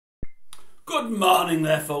Good morning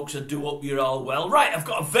there, folks. I do hope you're all well. Right, I've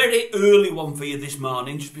got a very early one for you this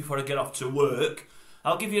morning, just before I get off to work.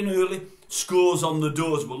 I'll give you an early scores on the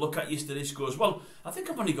doors. We'll look at yesterday's scores. Well, I think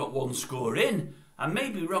I've only got one score in. I may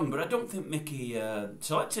be wrong, but I don't think Mickey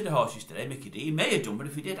selected a horse yesterday, Mickey D. He may have done, but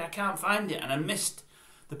if he did, I can't find it, and I missed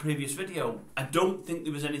the previous video. I don't think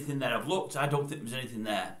there was anything there. I've looked, I don't think there was anything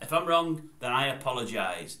there. If I'm wrong, then I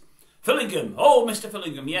apologise. Fillingham, oh, Mr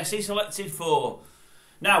Fillingham, yes, he selected 4.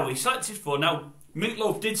 Now, he selected 4. Now,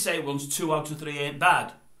 Meatloaf did say once 2 out of 3 ain't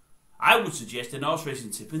bad. I would suggest in horse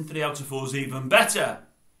racing tipping 3 out of 4 is even better.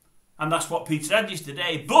 And that's what Peter had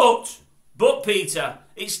yesterday. But Peter,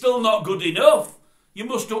 it's still not good enough. You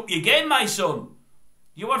must up your game, my son.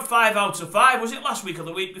 You had 5 out of 5, was it last week or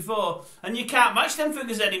the week before? And you can't match them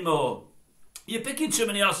figures anymore. You're picking too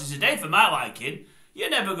many horses a day for my liking.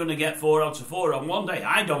 You're never going to get 4 out of 4 on one day,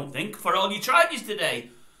 I don't think, for all you tried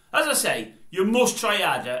yesterday. As I say, you must try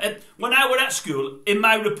harder. When I were at school, in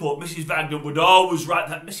my report, Mrs Wagner would always write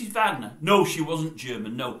that. Mrs Wagner? No, she wasn't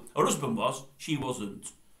German, no. Her husband was. She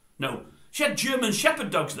wasn't. No. She had German shepherd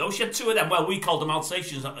dogs, though. She had 2 of them. Well, we called them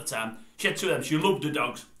Alsatians at the time. She had 2 of them. She loved the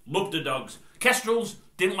dogs. Loved the dogs. Kestrels?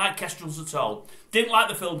 Didn't like Kestrels at all. Didn't like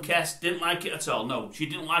the film Kest. Didn't like it at all. No, she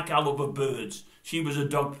didn't like our love of birds. She was a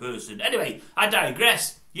dog person. Anyway, I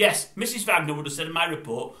digress. Yes, Mrs Wagner would have said in my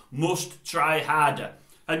report, must try harder.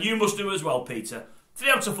 And you must do as well, Peter.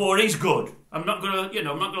 3 out of 4 is good. I'm not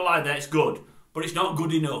gonna lie there, it's good. But it's not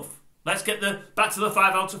good enough. Let's get back to the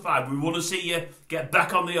 5 out of 5. We want to see you get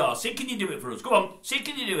back on the horse. See, can you do it for us? Go on, see,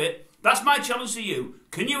 can you do it? That's my challenge to you.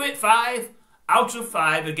 Can you hit 5 out of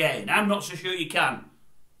 5 again? I'm not so sure you can.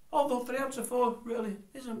 Although 3 out of 4 really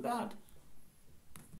isn't bad.